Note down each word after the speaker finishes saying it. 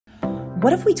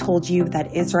What if we told you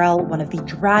that Israel, one of the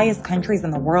driest countries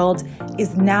in the world,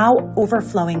 is now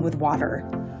overflowing with water?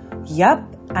 Yep,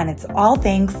 and it's all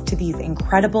thanks to these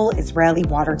incredible Israeli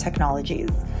water technologies.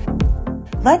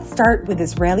 Let's start with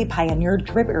Israeli pioneered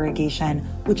drip irrigation,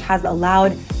 which has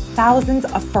allowed thousands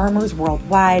of farmers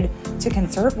worldwide to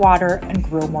conserve water and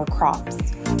grow more crops.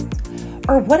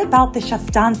 Or what about the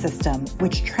shaftan system,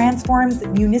 which transforms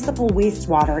municipal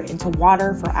wastewater into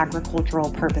water for agricultural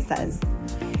purposes?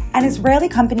 And Israeli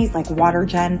companies like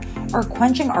WaterGen are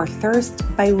quenching our thirst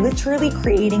by literally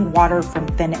creating water from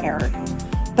thin air.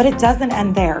 But it doesn't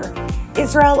end there.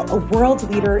 Israel, a world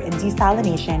leader in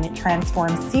desalination,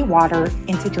 transforms seawater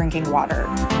into drinking water.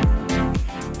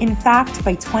 In fact,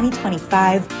 by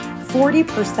 2025,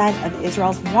 40% of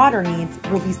Israel's water needs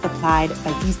will be supplied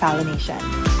by desalination.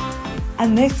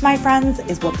 And this, my friends,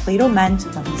 is what Plato meant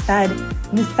when he said,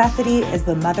 necessity is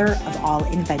the mother of all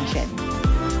invention.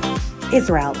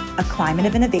 Israel, a climate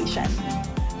of innovation.